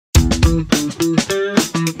My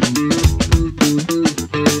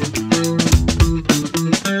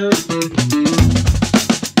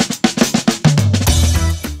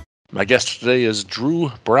guest today is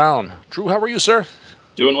Drew Brown. Drew, how are you, sir?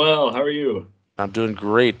 Doing well. How are you? I'm doing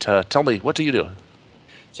great. Tell me, what do you do?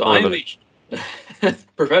 So I'm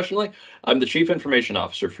professionally, I'm the Chief Information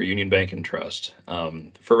Officer for Union Bank and Trust.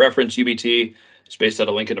 For reference, UBT is based out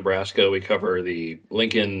of Lincoln, Nebraska. We cover the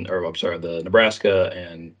the Nebraska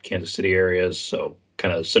and Kansas City areas, so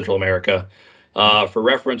kind of Central America. For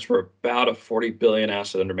reference, we're about a 40 billion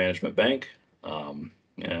asset under management bank. And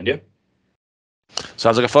yeah.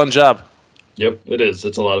 Sounds like a fun job. Yep, it is.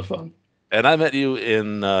 It's a lot of fun. And I met you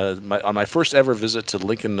on my first ever visit to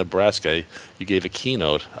Lincoln, Nebraska. You gave a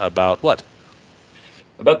keynote about what?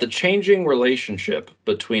 About the changing relationship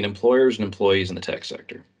between employers and employees in the tech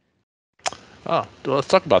sector. Oh, well, let's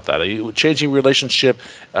talk about that. Are you changing relationship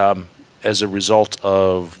as a result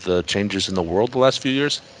of the changes in the world the last few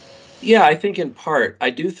years? Yeah, I think in part,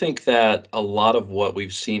 I do think that a lot of what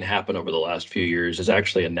we've seen happen over the last few years is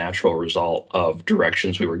actually a natural result of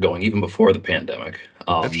directions we were going even before the pandemic.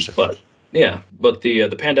 Interesting. But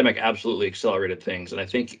the pandemic absolutely accelerated things, and I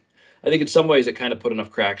think in some ways it kind of put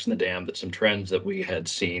enough cracks in the dam that some trends that we had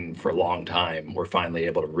seen for a long time were finally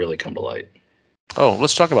able to really come to light. Oh,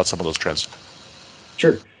 let's talk about some of those trends.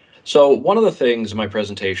 Sure. So one of the things in my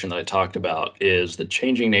presentation that I talked about is the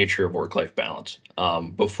changing nature of work-life balance.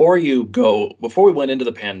 Before we went into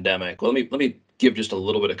the pandemic, let me give just a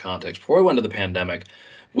little bit of context. Before we went into the pandemic,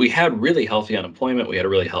 we had really healthy unemployment. We had a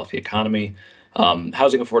really healthy economy.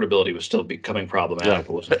 Housing affordability was still becoming problematic.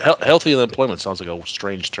 Yeah, healthy employment sounds like a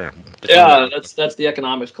strange term. Yeah, that's the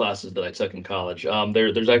economics classes that I took in college.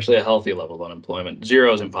 There's actually a healthy level of unemployment.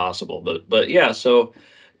 Zero is impossible, but yeah. So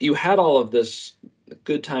you had all of this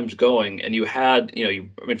good times going, and you had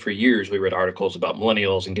for years we read articles about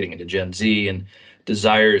millennials and getting into Gen Z and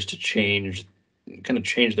desires to kind of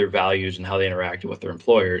change their values and how they interacted with their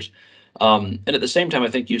employers. And at the same time, I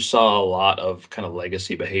think you saw a lot of kind of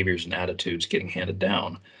legacy behaviors and attitudes getting handed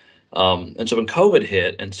down. And so when COVID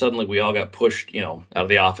hit and suddenly we all got pushed, out of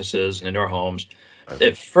the offices and into our homes,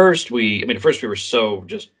 at first we were so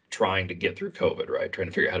just trying to get through COVID, right? Trying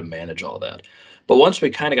to figure out how to manage all that. But once we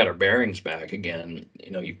kind of got our bearings back again,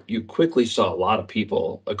 you quickly saw a lot of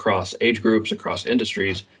people across age groups, across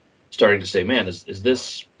industries, starting to say, "Man, is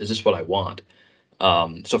this what I want?"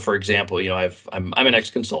 So, for example, I'm an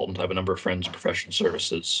ex-consultant. I have a number of friends in professional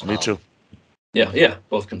services. Me too. Yeah,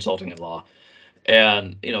 both consulting and law.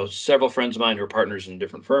 And several friends of mine who are partners in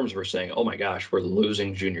different firms were saying, "Oh my gosh, we're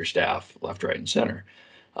losing junior staff left, right, and center,"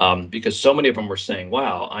 because so many of them were saying,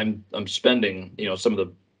 "Wow, I'm spending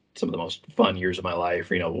some of the most fun years of my life,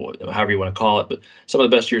 however you want to call it, but some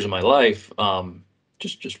of the best years of my life,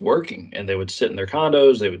 just working." And they would sit in their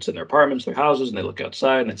condos, they would sit in their apartments, their houses, and they look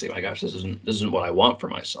outside and they'd say, "My gosh, this isn't what I want for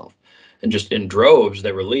myself." And just in droves,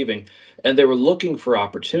 they were leaving, and they were looking for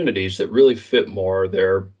opportunities that really fit more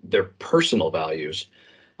their personal values.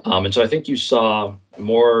 And so I think you saw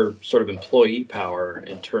more sort of employee power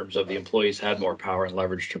in terms of the employees had more power and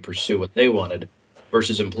leverage to pursue what they wanted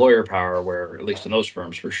versus employer power, where at least in those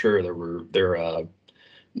firms, for sure,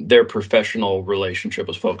 their professional relationship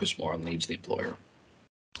was focused more on the needs of the employer.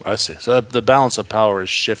 I see. So the balance of power has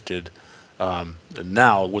shifted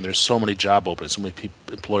now when there's so many job openings, so many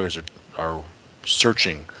employers are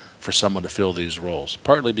searching for someone to fill these roles.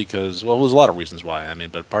 Partly because, well, there's a lot of reasons why.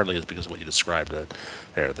 But partly it's because of what you described that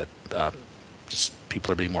just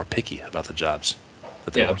people are being more picky about the jobs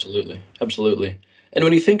that they Yeah, want. absolutely. And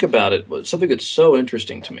when you think about it, something that's so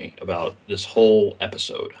interesting to me about this whole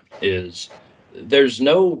episode is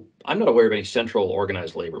I'm not aware of any central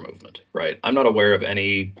organized labor movement, right? I'm not aware of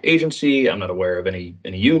any agency. I'm not aware of any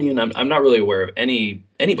union. I'm not really aware of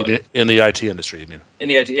anybody In the IT industry, you mean? in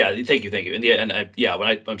the IT. Yeah, thank you.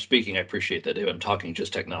 When I'm speaking, I appreciate that. I'm talking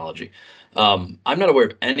just technology. I'm not aware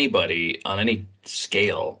of anybody on any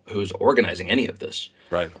scale who's organizing any of this.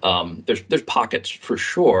 Right. There's pockets for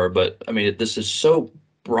sure, but this is so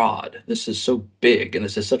broad, this is so big, and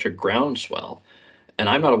this is such a groundswell. And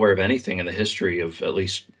I'm not aware of anything in the history of at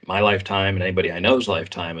least my lifetime and anybody I know's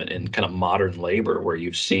lifetime in kind of modern labor where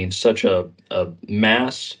you've seen such a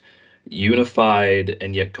mass, unified,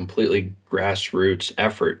 and yet completely grassroots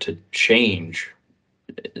effort to change,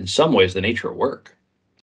 in some ways, the nature of work.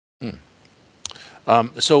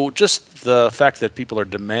 So just the fact that people are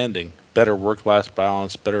demanding better work-life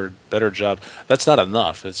balance, better job, that's not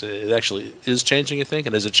enough. It actually is changing, you think,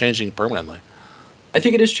 and is it changing permanently? I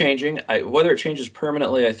think it is changing. Whether it changes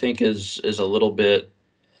permanently, I think is a little bit.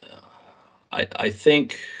 I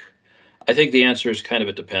think I think the answer is kind of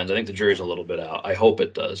it depends. I think the jury's a little bit out. I hope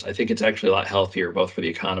it does. I think it's actually a lot healthier both for the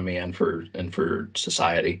economy and for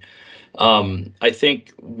society. I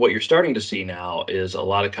think what you're starting to see now is a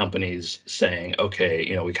lot of companies saying,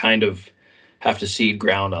 okay, we kind of have to cede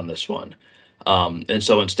ground on this one. And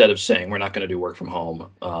so instead of saying we're not going to do work from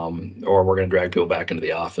home, or we're going to drag people back into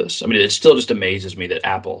the office, I mean, it still just amazes me that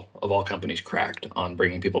Apple, of all companies, cracked on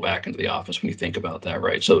bringing people back into the office when you think about that,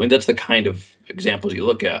 right? So I mean, that's the kind of examples you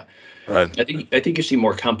look at. Right. I think you see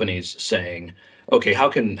more companies saying, okay, how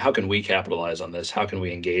can we capitalize on this? How can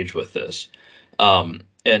we engage with this?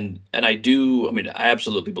 And I mean, I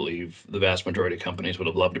absolutely believe the vast majority of companies would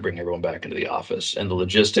have loved to bring everyone back into the office, and the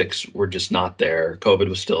logistics were just not there. COVID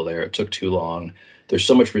was still there. It took too long. There's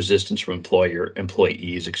so much resistance from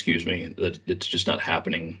employees, excuse me, that it's just not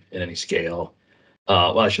happening in any scale.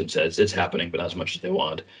 Well, I shouldn't say it's happening, but not as much as they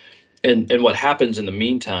want. And what happens in the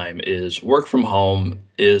meantime is work from home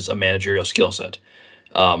is a managerial skill set.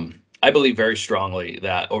 I believe very strongly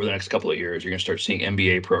that over the next couple of years, you're going to start seeing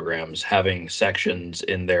MBA programs having sections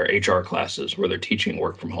in their HR classes where they're teaching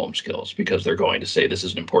work from home skills, because they're going to say this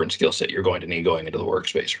is an important skill set you're going to need going into the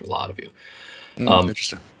workspace for a lot of you. Um,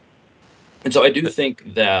 Interesting. and so I do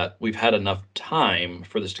think that we've had enough time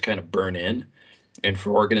for this to kind of burn in, and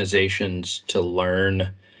for organizations to learn,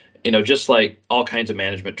 just like all kinds of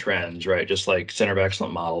management trends, right? Just like center of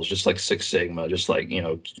excellence models, just like Six Sigma, just like,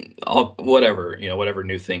 all whatever, whatever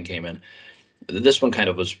new thing came in. This one kind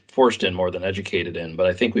of was forced in more than educated in, but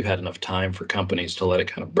I think we've had enough time for companies to let it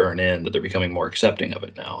kind of burn in, that they're becoming more accepting of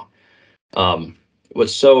it now. Um,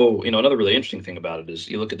 Another really interesting thing about it is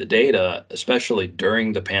you look at the data, especially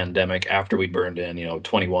during the pandemic, after we burned in,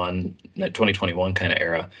 2021 kind of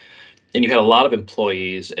era, and you had a lot of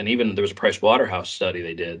employees, and even there was a Price Waterhouse study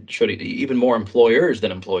they did, showed even more employers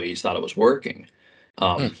than employees thought it was working.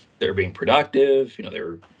 Hmm. They were being productive, they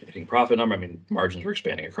were hitting profit number. I mean, margins were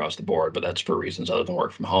expanding across the board, but that's for reasons other than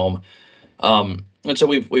work from home. And so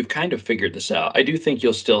we've kind of figured this out. I do think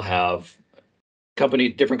you'll still have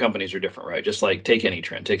different companies are different, right? Just like take any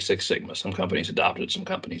trend, take Six Sigma. Some companies adopted it, some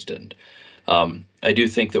companies didn't. I do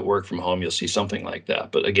think that work from home, you'll see something like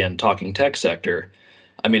that. But again, talking tech sector,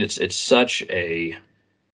 I mean, it's such a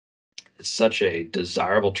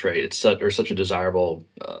desirable trade. It's such a desirable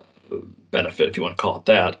benefit, if you want to call it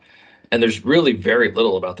that. And there's really very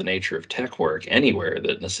little about the nature of tech work anywhere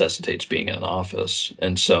that necessitates being in an office.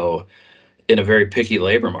 And so, in a very picky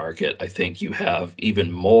labor market, I think you have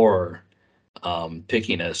even more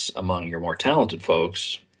pickiness among your more talented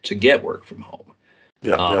folks to get work from home.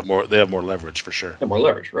 Yeah, they Um, have more. They have more leverage for sure. and more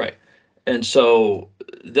leverage, right? And so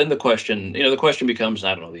then the question becomes,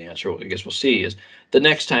 and I don't know the answer, I guess we'll see, is the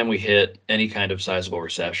next time we hit any kind of sizable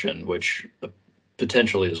recession, which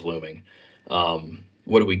potentially is looming,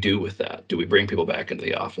 what do we do with that? Do we bring people back into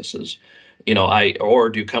the offices? Or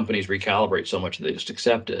do companies recalibrate so much that they just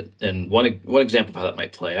accept it? And one example of how that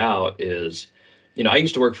might play out is, I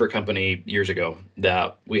used to work for a company years ago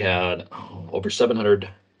that we had over 700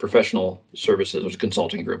 professional services. It was a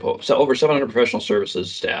consulting group, so over 700 professional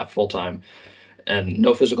services staff full time, and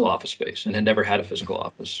no physical office space, and had never had a physical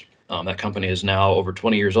office. That company is now over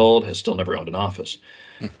 20 years old, has still never owned an office,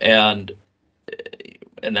 and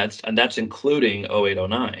that's including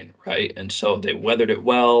 0809, right? And so they weathered it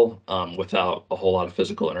well, without a whole lot of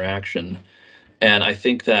physical interaction. And I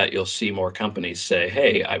think that you'll see more companies say,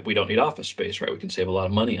 hey, we don't need office space, right? We can save a lot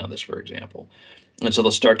of money on this, for example. And so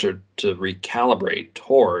they'll start to recalibrate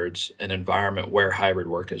towards an environment where hybrid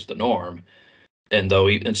work is the norm. And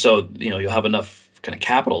so you'll have enough kind of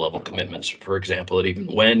capital level commitments, for example, that even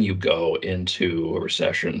when you go into a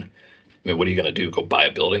recession, I mean, what are you going to do? Go buy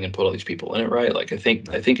a building and put all these people in it, right? Like I think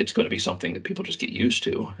it's going to be something that people just get used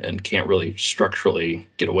to and can't really structurally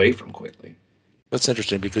get away from quickly. That's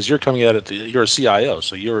interesting because you're coming at it. You're a CIO,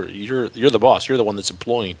 so you're the boss. You're the one that's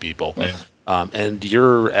employing people, Yeah. and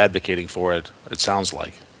you're advocating for it. It sounds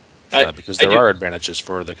like I because I there do. are advantages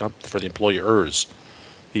for for the employers,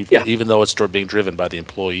 Yeah, even though it's being driven by the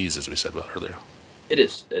employees, as we said earlier. it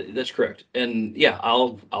is. That's correct. And yeah,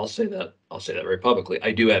 I'll say that very publicly.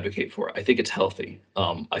 I do advocate for it. I think it's healthy.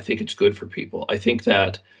 I think it's good for people. I think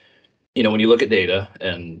that, when you look at data,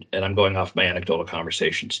 and I'm going off my anecdotal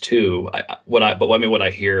conversations too, what I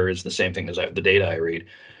hear is the same thing as the data I read.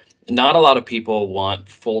 Not a lot of people want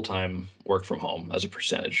full-time work from home as a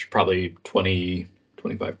percentage, probably 20,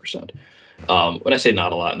 25%. When I say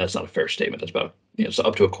not a lot, and that's not a fair statement, that's about, so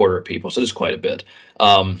up to a quarter of people. So it's quite a bit.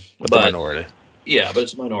 But the But minority. yeah, but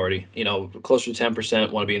it's a minority. Closer to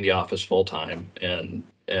 10% want to be in the office full time, and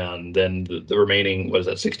then the remaining, what is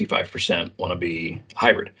that, 65% want to be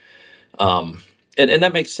hybrid. Um, And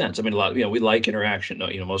that makes sense. I mean, a lot, we like interaction. No,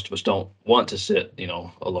 most of us don't want to sit,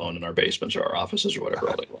 alone in our basements or our offices or whatever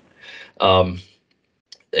all day long. Um,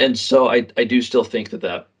 and so I do still think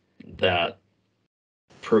that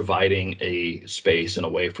providing a space and a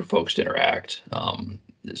way for folks to interact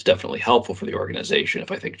is definitely helpful for the organization.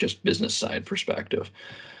 If I think just business side perspective,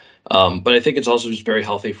 but I think it's also just very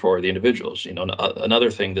healthy for the individuals.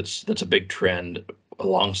 Another thing that's a big trend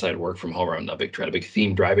alongside work from home, or not a big trend, a big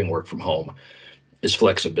theme driving work from home, is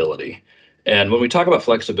flexibility. And when we talk about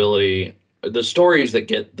flexibility, the stories that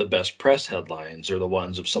get the best press headlines are the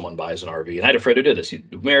ones of someone buys an RV. And I had a friend who did this. He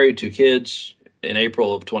married, 2 kids. In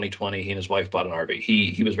April of 2020, he and his wife bought an RV.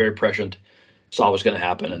 He was very prescient, saw what was going to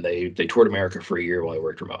happen, and they toured America for a year while he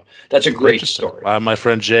worked remote. That's a great Interesting. story. My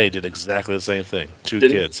friend Jay did exactly the same thing. Two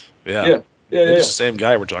Did he? kids. Yeah. Yeah, yeah, Maybe yeah, it's the same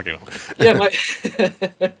guy we're talking about.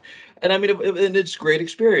 yeah. And I mean, and it's a great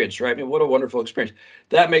experience, right? I mean, what a wonderful experience.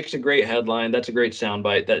 That makes a great headline. That's a great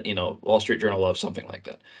soundbite. That Wall Street Journal loves something like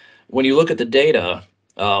that. When you look at the data,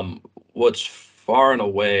 um, what's far and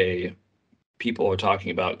away people are talking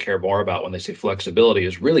about, care more about when they say flexibility,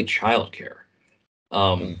 is really childcare. Hmm.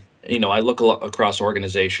 Um, I look a lot across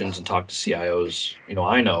organizations and talk to CIOs.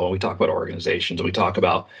 I know, and we talk about organizations, and we talk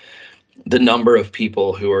about the number of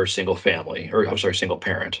people who are single family, or I'm sorry, single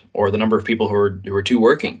parent, or the number of people who are two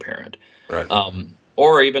working parent, Right.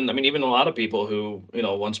 or even, I mean, even a lot of people who,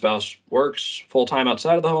 one spouse works full time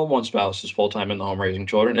outside of the home, one spouse is full time in the home raising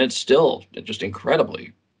children, and it's still just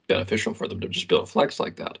incredibly beneficial for them to just be able to flex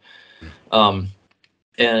like that. Um,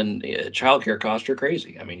 and childcare costs are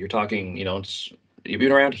crazy. I mean, you're talking, it's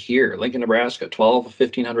even around here, Lincoln, Nebraska, $1,200 to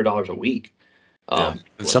 $1,500 a week. Yeah. And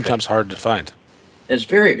What sometimes hard to find. it's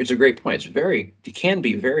a great point. It can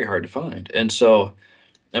be very hard to find. And so,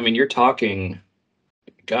 I mean, you're talking,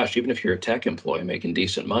 gosh, even if you're a tech employee making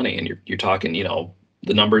decent money, and you're talking,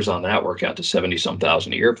 the numbers on that work out to 70 some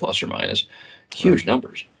thousand a year, plus or minus, Right. huge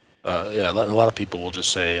numbers. Yeah. A lot of people will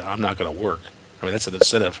just say, I'm not going to work. I mean, that's an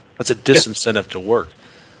incentive. That's a disincentive to work.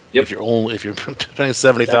 Yep. If you're paying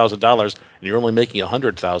 $70,000 and you're only making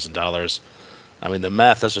 $100,000, I mean, the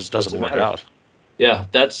math just What's doesn't the work matter? out. Yeah,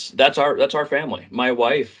 that's our family. My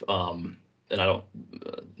wife, and I don't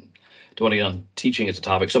want to get on teaching as a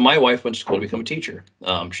topic. So my wife went to school to become a teacher.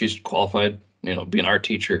 She's qualified, be an art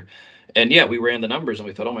teacher. And yeah, we ran the numbers and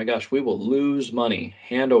we thought, oh my gosh, we will lose money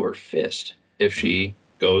hand over fist if she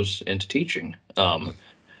goes into teaching. And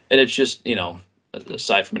it's just,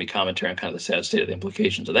 aside from any commentary on kind of the sad state of the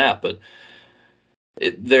implications of that, but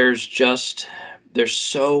there's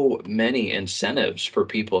so many incentives for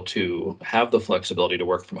people to have the flexibility to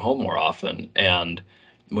work from home more often. And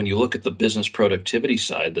when you look at the business productivity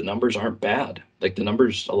side, the numbers aren't bad. Like, the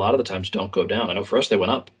numbers a lot of the times don't go down. I know for us they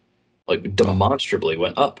went up, like Oh. demonstrably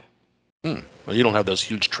went up. Well, you don't have those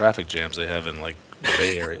huge traffic jams they have in like the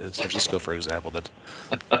Bay Area, in San Francisco, for example, that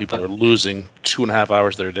people are losing 2.5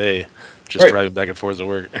 hours of their day just Right. driving back and forth to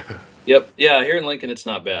work. Yep. Yeah. Here in Lincoln, it's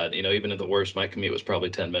not bad. Even at the worst, my commute was probably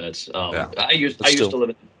 10 minutes. Yeah, I but used still, to live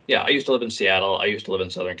in, yeah, I used to live in Seattle. I used to live in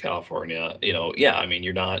Southern California. Yeah, I mean,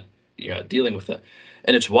 you're not dealing with that.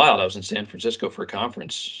 And it's wild. I was in San Francisco for a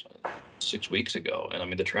conference 6 weeks ago. And I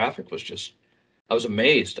mean, the traffic was just, I was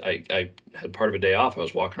amazed. I had part of a day off. I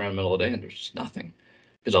was walking around in the middle of the day and there's just nothing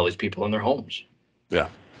because all these people in their homes. yeah,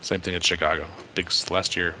 same thing in Chicago.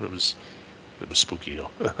 Last year it was spooky. Yeah.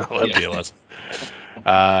 BLS.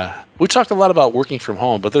 We talked a lot about working from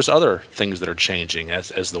home, but there's other things that are changing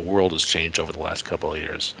as the world has changed over the last couple of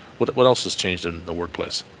years. What else has changed in the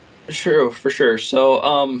workplace? Sure, for sure. So,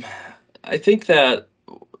 I think that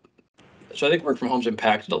so I think work from home's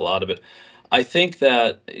impacted a lot of it. I think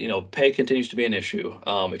that pay continues to be an issue.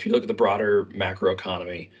 If you look at the broader macro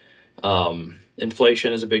economy,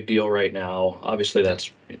 inflation is a big deal right now. Obviously,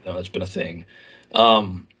 that's been a thing,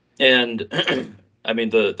 and I mean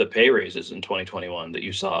the pay raises in 2021 that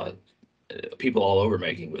you saw people all over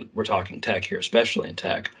making. We're talking tech here, especially in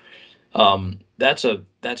tech.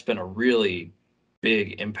 That's been a really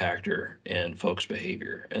big impactor in folks'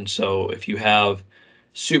 behavior. And so if you have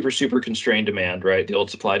super constrained demand, right, the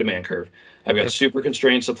old supply demand curve, I've got Sure. super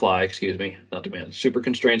constrained supply, excuse me, not demand, super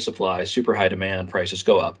constrained supply, super high demand, prices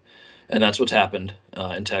go up, and that's what's happened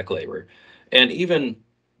in tech labor. And even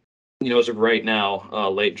as of right now,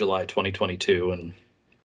 late July 2022, and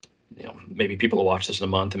maybe people will watch this in a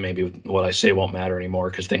month, and maybe what I say won't matter anymore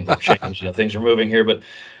because things will change. Things are moving here, but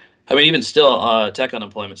I mean, even still, tech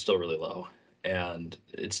unemployment's still really low, and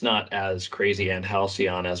it's not as crazy and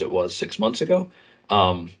halcyon as it was 6 months ago.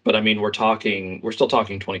 But I mean, we're still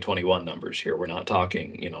talking 2021 numbers here. We're not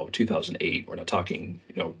talking, 2008. We're not talking,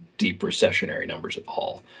 deep recessionary numbers at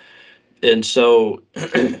all. And so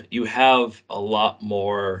you have a lot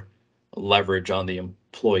more leverage on the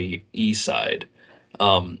employee side.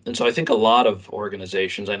 And so I think a lot of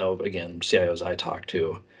organizations, I know, again, CIOs I talk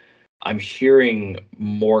to, I'm hearing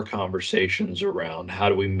more conversations around how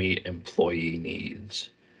do we meet employee needs.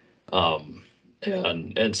 Um,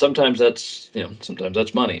 and sometimes that's, sometimes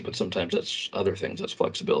that's money, but sometimes that's other things. That's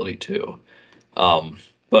flexibility too. Um,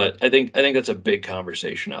 but I think that's a big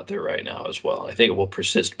conversation out there right now as well. I think it will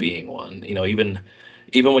persist being one. Even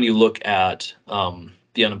when you look at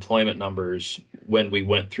the unemployment numbers when we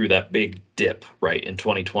went through that big dip right in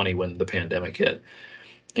 2020 when the pandemic hit.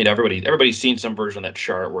 Everybody's seen some version of that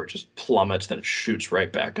chart where it just plummets, then it shoots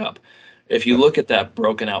right back up. If you Yeah. look at that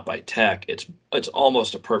broken out by tech, it's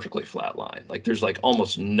almost a perfectly flat line. Like there's like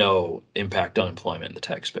almost no impact on employment in the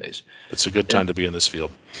tech space. It's a good And time to be in this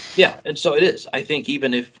field. yeah, and so it is. I think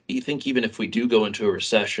even if we do go into a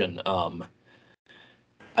recession,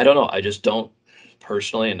 I don't know. I just don't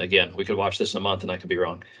personally. And again, we could watch this in a month, and I could be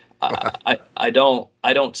wrong. I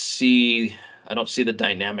don't see the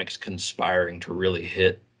dynamics conspiring to really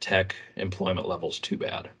hit tech employment levels too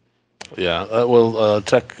bad. Yeah.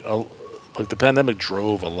 Tech, like the pandemic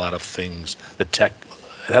drove a lot of things that tech,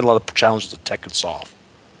 it had a lot of challenges that tech could solve.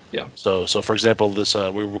 Yeah, So for example, this we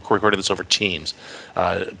were recording this over Teams.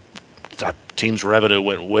 Uh, Teams revenue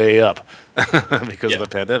went way up because of yeah, the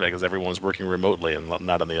pandemic, because everyone was working remotely and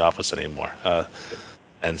not in the office anymore.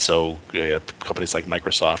 And so companies like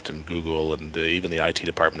Microsoft and Google and even the IT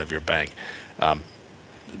department of your bank um,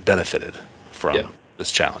 benefited yeah, from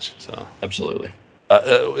this challenge. So, absolutely. are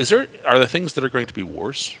there things that are going to be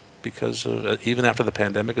worse because of, even after the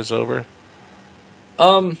pandemic is over?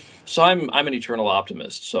 So I'm an eternal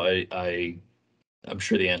optimist. So I'm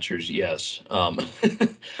sure the answer is yes.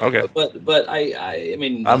 Okay, But I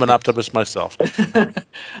mean I'm an nothing. optimist myself.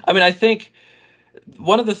 I mean, I think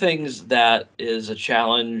one of the things that is a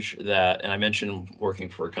challenge that, and I mentioned working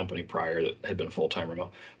for a company prior that had been full-time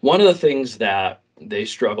remote. One of the things that they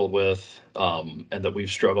struggled with, and that we've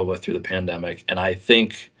struggled with through the pandemic, and I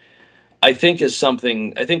think is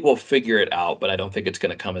something I think we'll figure it out, but I don't think it's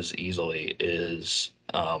going to come as easily is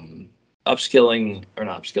upskilling or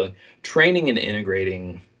not upskilling, training and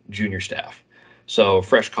integrating junior staff. So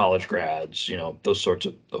fresh college grads, those sorts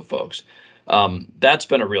of folks. That's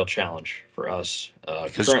been a real challenge for us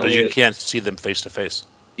Because you currently. can't see them face to face.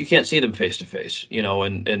 You can't see them face to face.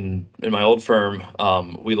 And in my old firm,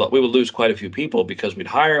 we would lose quite a few people because we'd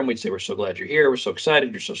hire them. We'd say, "We're so glad you're here. We're so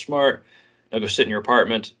excited. You're so smart. Now go sit in your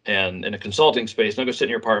apartment." And in a consulting space, now go sit in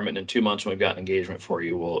your apartment. And in 2 months, when we've got an engagement for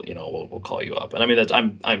you, we'll call you up. And I mean,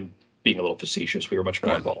 I'm being a little facetious. We were much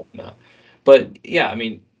more Right. involved in that. But yeah, I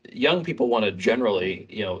mean, young people want to generally,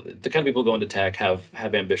 the kind of people go into tech have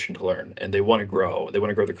ambition to learn and they want to grow. They want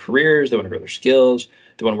to grow their careers. They want to grow their skills.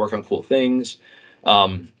 They want to work on cool things.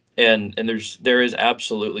 And there is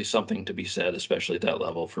absolutely something to be said, especially at that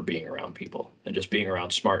level, for being around people and just being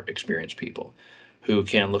around smart, experienced people who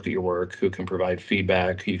can look at your work, who can provide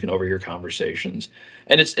feedback, who you can overhear conversations.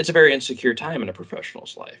 And it's a very insecure time in a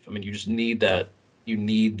professional's life. I mean, you just need Yeah. that. You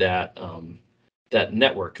need that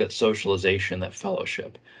network, that socialization, that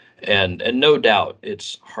fellowship, and no doubt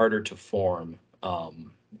it's harder to form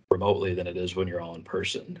remotely than it is when you're all in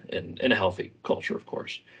person in a healthy culture, of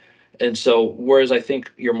course. And so, whereas I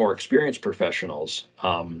think your more experienced professionals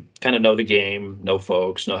kind of know the game, know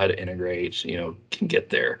folks, know how to integrate, can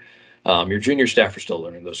get there. Your junior staff are still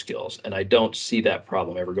learning those skills, and I don't see that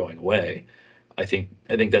problem ever going away. I think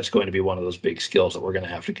that's going to be one of those big skills that we're going to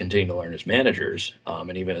have to continue to learn as managers,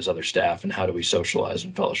 and even as other staff. And how do we socialize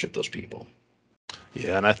and fellowship those people?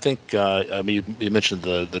 Yeah, and I think I mean you mentioned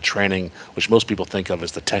the training, which most people think of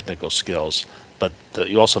as the technical skills, but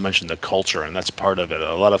you also mentioned the culture, and that's part of it.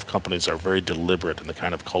 A lot of companies are very deliberate in the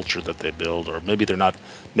kind of culture that they build, or maybe they're not.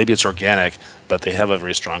 Maybe it's organic, but they have a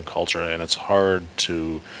very strong culture, and it's hard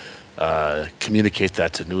to communicate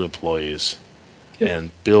that to new employees Yep.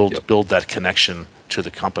 and build Yep. build that connection to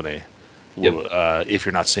the company Yep. if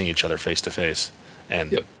you're not seeing each other face to face,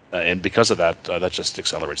 and Yep. and because of that, that just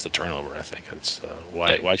accelerates the turnover. I think it's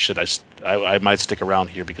why I, why should I might stick around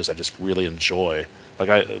here because I just really enjoy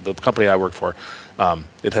the company I work for.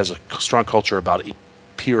 It has a strong culture about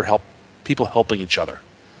peer help, people helping each other.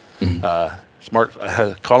 mhm. Smart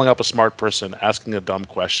calling up a smart person, asking a dumb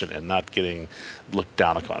question, and not getting looked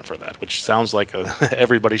down upon for that. Which sounds like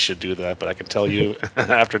everybody should do that, but I can tell you,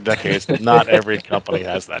 after decades, not every company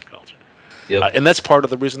has that culture. Yep. And that's part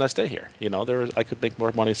of the reason I stay here. I could make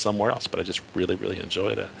more money somewhere else, but I just really, really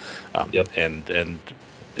enjoyed it. Yep. And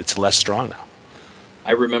it's less strong now.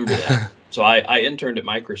 I remember that. So I interned at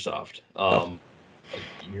Microsoft Oh, like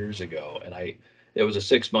years ago, and It was a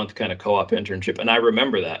 6 month kind of co-op internship, and I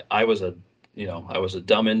remember that I was a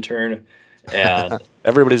dumb intern, and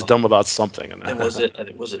Everybody's dumb about something. and was it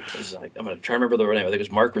like, I'm gonna try to remember the name. I think it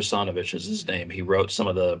was Mark Rasanovich is his name. He wrote He's a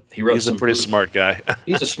some pretty really, smart guy.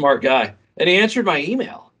 he's a smart guy, and he answered my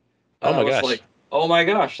email, Oh and I my was gosh. like, oh my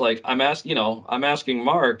gosh, like I'm asking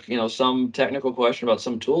Mark, some technical question about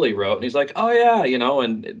some tool he wrote, and he's like, oh yeah,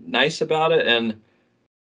 and nice about it, and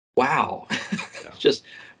wow, Yeah. just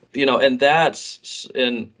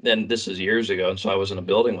and and this is years ago, and so I was in a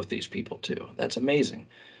building with these people too. That's amazing.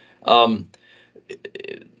 Um,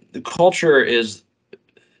 the culture is,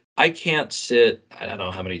 I can't sit, I don't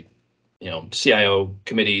know how many, CIO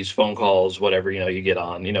committees, phone calls, whatever, you get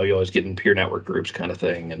on, you always get in peer network groups kind of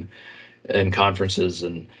thing, and conferences,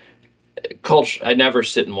 and culture. I never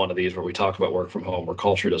sit in one of these where we talk about work from home where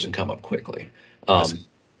culture doesn't come up quickly. I see.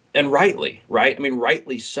 And rightly, right? I mean,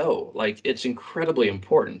 rightly so. Like, it's incredibly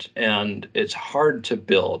important, and it's hard to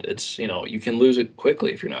build. It's, you can lose it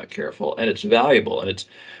quickly if you're not careful, and it's valuable, and it's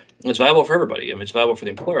valuable for everybody. I mean, it's valuable for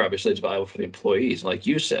the employer, obviously, it's valuable for the employees. Like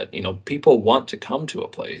you said, people want to come to a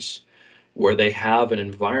place where they have an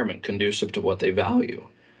environment conducive to what they value.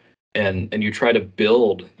 And you try to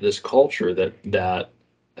build this culture that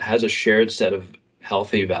has a shared set of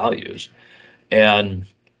healthy values. And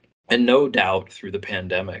and no doubt through the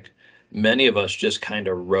pandemic, many of us just kind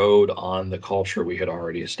of rode on the culture we had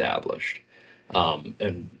already established.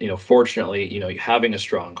 And fortunately, having a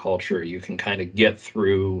strong culture, you can kind of get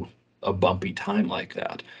through a bumpy time like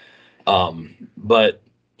that. But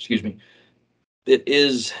excuse me, it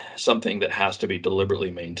is something that has to be deliberately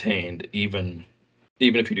maintained, even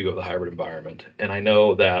if you do go to the hybrid environment. And I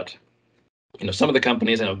know that some of the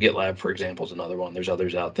companies, I know GitLab, for example, is another one. There's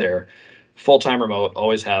others out there, full-time remote,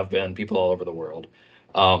 always have been, people all over the world.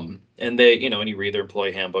 And they, and you read their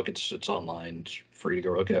employee handbook, it's online, it's free to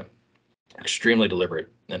go look at. Extremely deliberate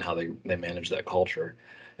in how they manage that culture.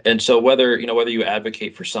 And so whether you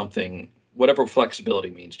advocate for something, whatever flexibility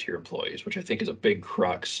means to your employees, which I think is a big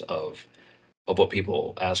crux of what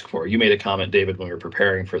people ask for. You made a comment, David, when we were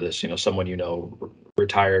preparing for this. Someone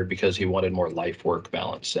retired because he wanted more life work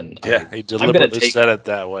balance, and Yeah, he I'm gonna deliberately take said it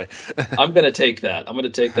that way. I'm gonna take that. I'm gonna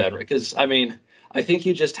take that because I mean I think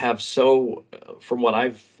you just have from what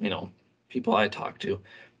I've people I talk to,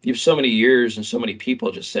 you have so many years and so many people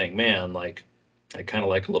just saying, man, like I kind of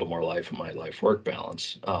like a little more life in my life work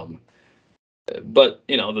balance. But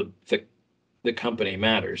the company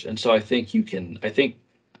matters, and so I think you can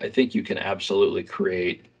absolutely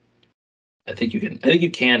create. I think you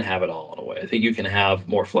can have it all in a way. I think you can have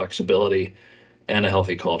more flexibility and a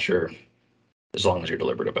healthy culture as long as you're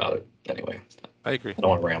deliberate about it. Anyway, I agree. I don't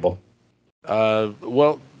want to ramble.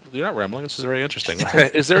 Well, you're not rambling. This is very interesting.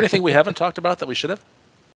 Is there anything we haven't talked about that we should have?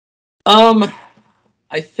 Um,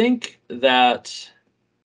 I think that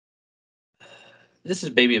this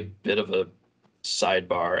is maybe a bit of a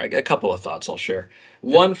sidebar. A couple of thoughts I'll share.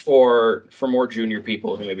 Yeah, One for more junior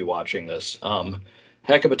people who may be watching this.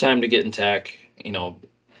 Heck of a time to get in tech.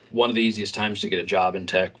 One of the easiest times to get a job in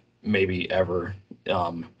tech maybe ever.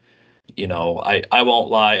 Um, I won't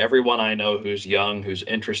lie. Everyone I know who's young, who's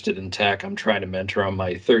interested in tech, I'm trying to mentor them.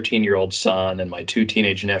 My 13-year-old son and my two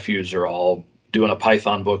teenage nephews are all doing a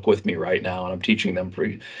Python book with me right now, and I'm teaching them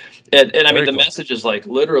and I mean, very the cool. message is like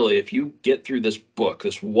literally, if you get through this book,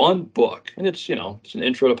 this one book, and it's an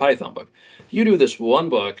intro to Python book, you do this one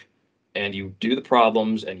book and you do the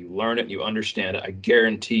problems and you learn it and you understand it, I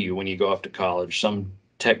guarantee you when you go off to college, some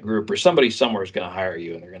tech group or somebody somewhere is going to hire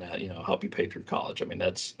you and they're going to, help you pay through college. I mean,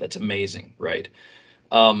 that's amazing, right?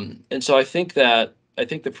 And so I think that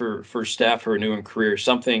for staff who are new in career,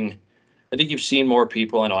 something I think you've seen more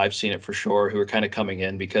people. I know I've seen it for sure who are kind of coming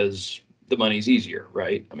in because the money's easier,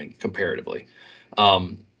 right? I mean, comparatively.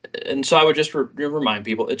 Um, and so I would just remind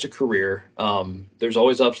people it's a career. There's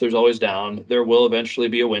always ups, there's always down. There will eventually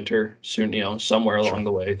be a winter soon, somewhere Sure. along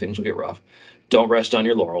the way, things will get rough. Don't rest on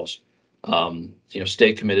your laurels.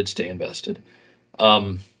 Stay committed, stay invested.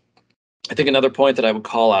 Um, I think another point that I would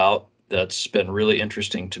call out that's been really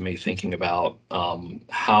interesting to me thinking about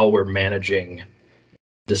how we're managing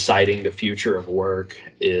deciding the future of work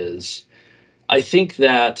is I think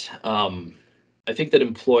that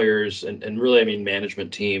employers and really I mean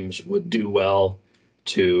management teams would do well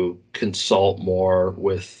to consult more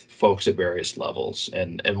with folks at various levels.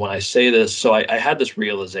 And when I say this, so I had this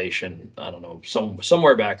realization, I don't know,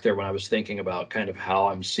 somewhere back there when I was thinking about kind of how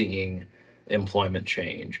I'm seeing employment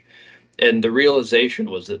change. And the realization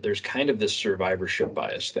was that there's kind of this survivorship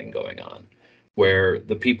bias thing going on where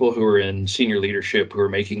the people who are in senior leadership who are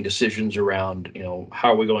making decisions around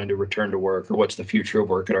how are we going to return to work or what's the future of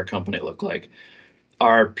work at our company look like,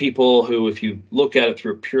 are people who, if you look at it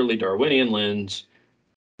through a purely Darwinian lens,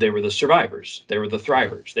 they were the survivors. They were the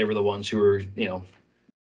thrivers. They were the ones who were,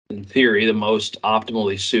 in theory, the most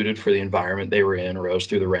optimally suited for the environment they were in, rose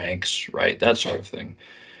through the ranks, right? That sort of thing.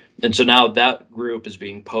 And so now that group is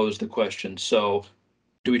being posed the question, so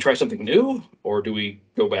do we try something new, or do we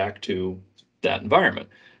go back to that environment?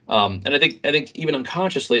 And I think even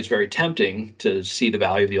unconsciously, it's very tempting to see the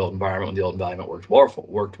value of the old environment when the old environment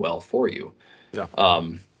worked well for you. Yeah.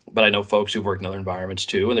 But I know folks who've worked in other environments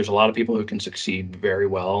too, and there's a lot of people who can succeed very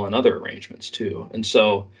well in other arrangements too. And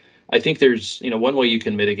so I think there's, one way you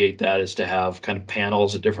can mitigate that is to have kind of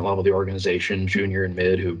panels at different level of the organization, junior and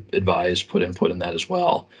mid, who advise, put input in that as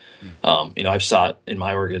well. I've sought in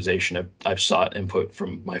my organization, I've sought input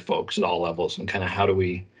from my folks at all levels, and kind of how do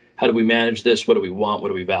we manage this? What do we want? What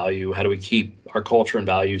do we value? How do we keep our culture and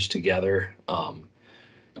values together?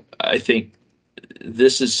 I think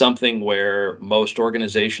this is something where most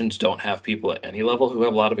organizations don't have people at any level who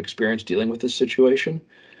have a lot of experience dealing with this situation.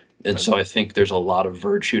 And Right. so I think there's a lot of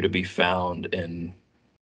virtue to be found in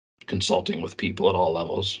consulting with people at all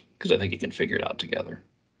levels, because I think you can figure it out together.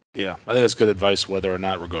 Yeah, I think that's good advice. Whether or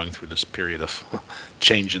not we're going through this period of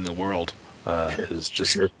change in the world, is For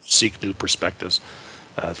just sure. seek new perspectives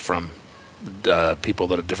from people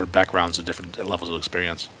that have different backgrounds and different levels of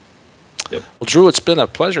experience. Yep. Well, Drew, it's been a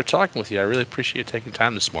pleasure talking with you. I really appreciate you taking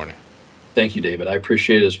time this morning. Thank you, David. I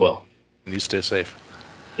appreciate it as well. And you stay safe.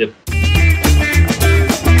 Yep.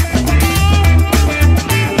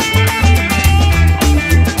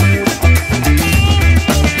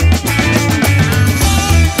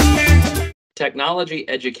 Technology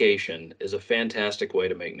education is a fantastic way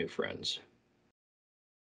to make new friends.